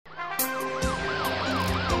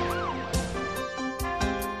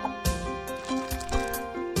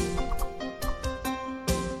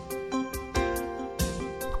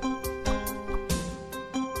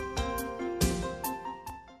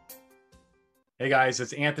Hey guys,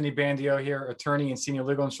 it's Anthony Bandiero here, attorney and senior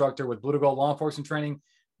legal instructor with Blue to Gold Law Enforcement Training,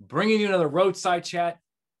 bringing you another roadside chat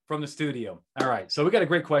from the studio. All right, so we got a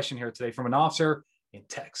great question here today from an officer in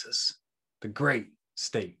Texas, the great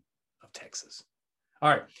state of Texas. All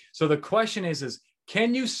right, so the question is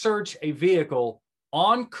can you search a vehicle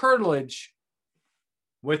on curtilage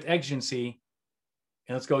with exigency?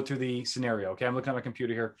 And let's go through the scenario. Okay, I'm looking at my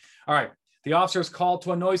computer here. All right, the officer is called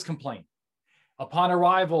to a noise complaint. Upon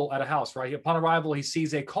arrival at a house, right? Upon arrival, he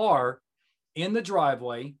sees a car in the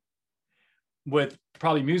driveway with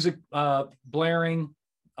probably music blaring.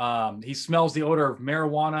 He smells the odor of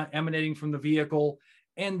marijuana emanating from the vehicle.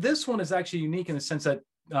 And this one is actually unique in the sense that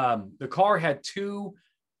the car had two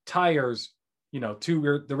tires,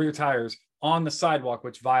 the rear tires on the sidewalk,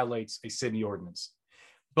 which violates a city ordinance.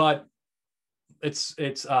 But it's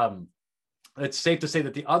safe to say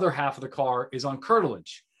that the other half of the car is on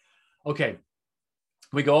curtilage. Okay.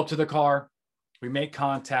 We go up to the car, we make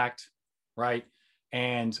contact, right?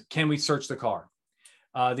 And can we search the car?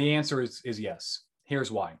 The answer is yes.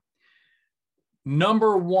 Here's why.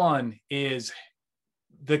 Number one is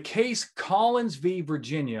the case Collins v.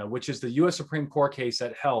 Virginia, which is the U.S. Supreme Court case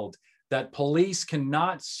that held that police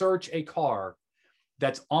cannot search a car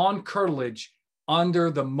that's on curtilage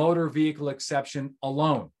under the motor vehicle exception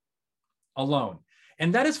alone.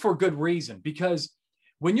 And that is for good reason, because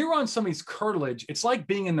when you're on somebody's curtilage, it's like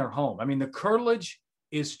being in their home. I mean, the curtilage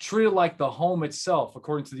is treated like the home itself,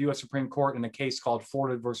 according to the U.S. Supreme Court in a case called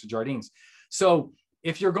Ford versus Jardines. So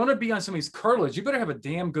if you're going to be on somebody's curtilage, you better have a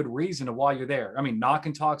damn good reason to why you're there. I mean,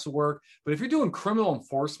 knockin talks will work, but if you're doing criminal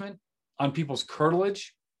enforcement on people's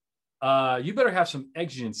curtilage, you better have some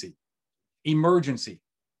exigency, emergency,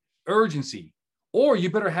 urgency, or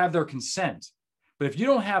you better have their consent. But if you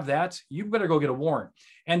don't have that, you better go get a warrant.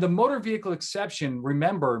 And the motor vehicle exception,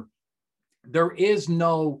 remember, there is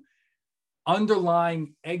no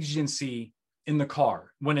underlying exigency in the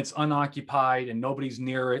car when it's unoccupied and nobody's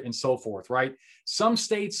near it and so forth, right? Some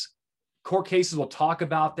states, court cases will talk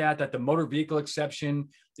about that the motor vehicle exception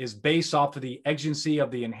is based off of the exigency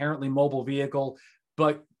of the inherently mobile vehicle.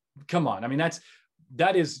 But come on, I mean,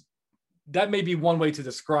 that may be one way to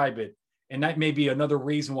describe it. And that may be another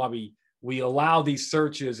reason why we allow these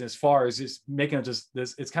searches as far as just making it just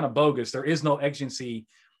this, it's kind of bogus. There is no exigency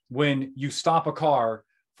when you stop a car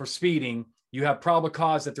for speeding. You have probable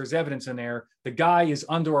cause that there's evidence in there. The guy is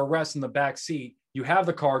under arrest in the back seat. You have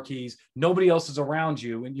the car keys. Nobody else is around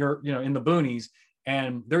you, and you're in the boonies,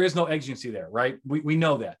 and there is no exigency there, right? We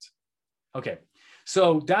know that. Okay,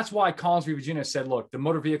 so that's why Collins v. Virginia said, look, the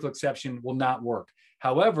motor vehicle exception will not work.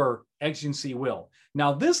 However, exigency will.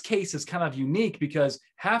 Now, this case is kind of unique because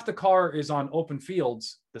half the car is on open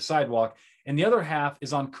fields, the sidewalk, and the other half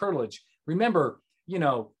is on curtilage. Remember,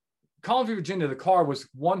 Collins v. Virginia, the car was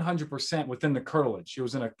 100% within the curtilage. It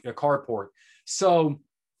was in a carport. So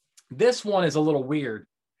this one is a little weird.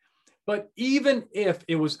 But even if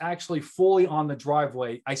it was actually fully on the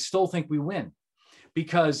driveway, I still think we win,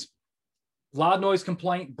 because loud noise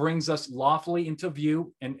complaint brings us lawfully into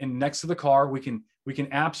view and next to the car. We can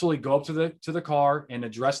absolutely go up to the car and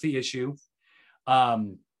address the issue.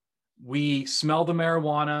 We smell the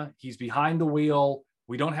marijuana. He's behind the wheel.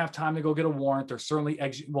 We don't have time to go get a warrant. There's certainly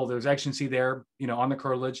there's exigency there, on the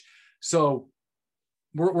curtilage. So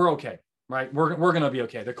we're okay, right? We're going to be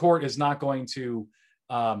okay. The court is not going to,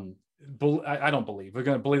 I don't believe, we're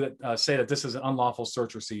going to say that this is an unlawful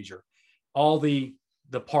search or seizure. All the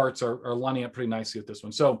parts are lining up pretty nicely with this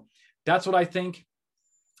one. So that's what I think.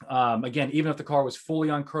 Again, even if the car was fully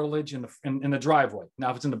on curtilage in the driveway. Now,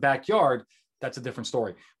 if it's in the backyard, that's a different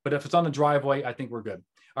story. But if it's on the driveway, I think we're good.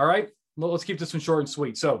 All right, well, let's keep this one short and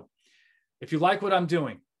sweet. So if you like what I'm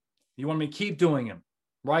doing, you want me to keep doing them,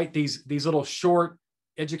 right? These little short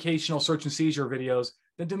educational search and seizure videos,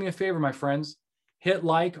 then do me a favor, my friends. Hit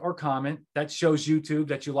like or comment. That shows YouTube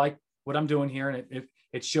that you like what I'm doing here, and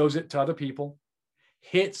it shows it to other people.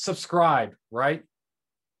 Hit subscribe, right?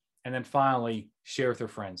 And then finally, share with your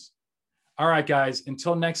friends. All right, guys,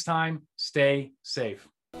 until next time, stay safe.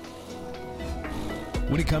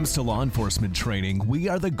 When it comes to law enforcement training, we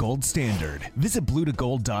are the gold standard. Visit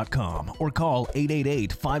bluetogold.com or call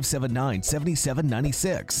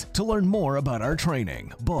 888-579-7796 to learn more about our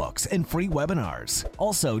training, books, and free webinars.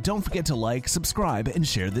 Also, don't forget to like, subscribe, and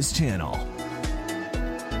share this channel.